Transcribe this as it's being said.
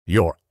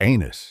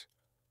Uranus.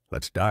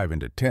 Let's dive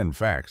into 10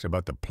 facts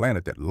about the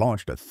planet that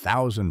launched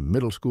 1,000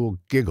 middle school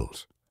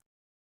giggles.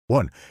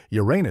 1.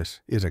 Uranus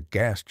is a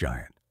gas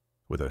giant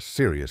with a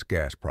serious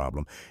gas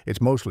problem.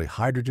 It's mostly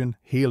hydrogen,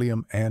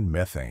 helium, and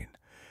methane.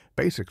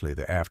 Basically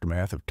the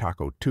aftermath of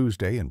Taco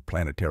Tuesday in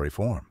planetary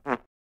form.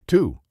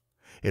 2.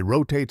 It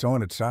rotates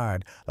on its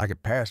side like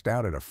it passed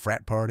out at a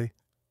frat party.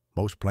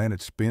 Most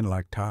planets spin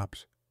like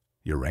tops.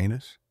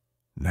 Uranus?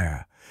 Nah,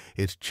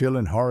 it's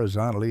chilling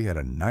horizontally at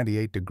a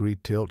 98-degree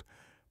tilt,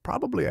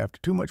 probably after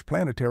too much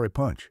planetary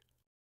punch.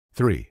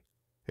 3.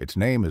 Its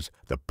name is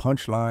the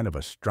punchline of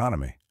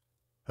astronomy.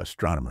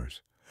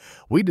 Astronomers.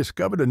 We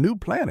discovered a new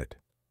planet.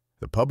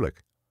 The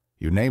public.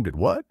 You named it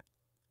what?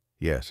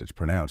 Yes, it's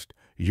pronounced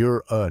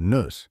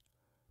Uranus.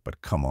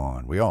 But come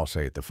on, we all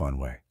say it the fun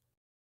way.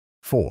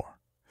 4.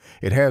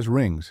 It has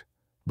rings,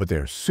 but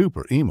they're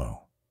super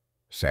emo.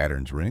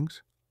 Saturn's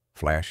rings,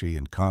 flashy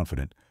and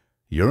confident.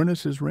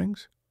 Uranus's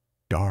rings,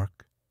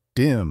 dark,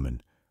 dim,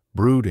 and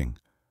brooding,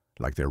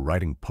 like they're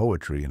writing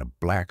poetry in a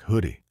black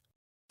hoodie.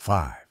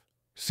 5.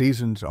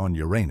 Seasons on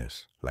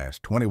Uranus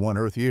last 21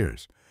 Earth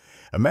years.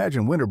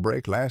 Imagine winter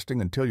break lasting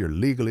until you're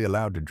legally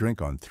allowed to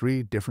drink on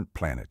 3 different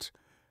planets.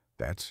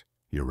 That's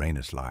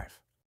Uranus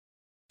life.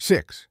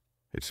 6.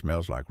 It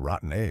smells like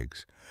rotten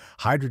eggs.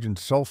 Hydrogen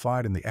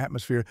sulfide in the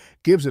atmosphere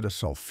gives it a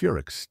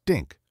sulfuric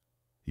stink.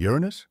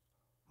 Uranus?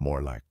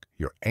 More like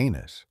your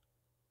anus.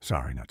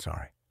 Sorry, not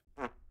sorry.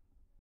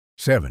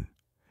 7.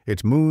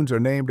 Its moons are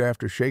named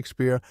after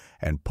Shakespeare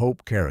and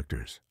Pope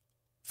characters.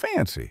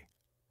 Fancy.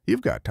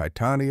 You've got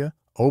Titania,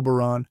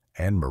 Oberon,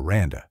 and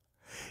Miranda.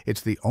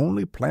 It's the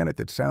only planet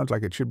that sounds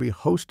like it should be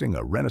hosting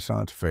a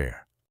Renaissance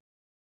fair.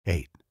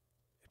 8.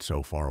 It's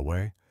so far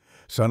away.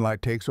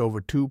 Sunlight takes over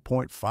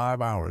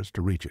 2.5 hours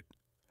to reach it.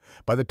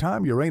 By the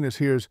time Uranus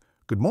hears,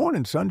 "Good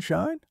morning,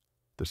 sunshine,"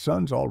 the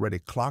sun's already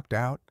clocked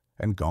out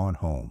and gone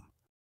home.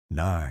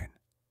 9.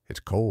 It's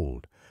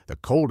cold, the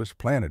coldest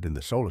planet in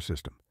the solar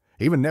system.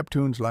 Even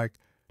Neptune's like,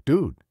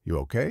 "Dude, you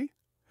okay?"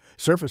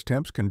 Surface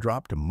temps can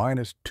drop to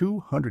minus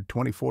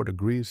 224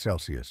 degrees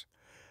Celsius.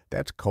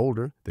 That's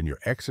colder than your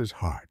ex's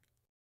heart.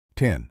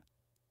 10.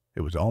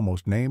 It was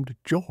almost named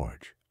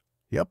George.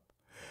 Yep,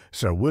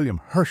 Sir William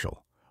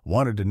Herschel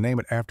wanted to name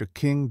it after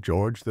King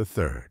George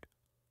III.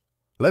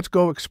 Let's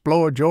go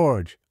explore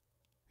George.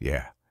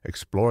 Yeah,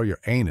 explore your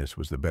anus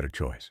was the better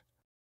choice.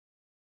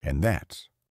 And that's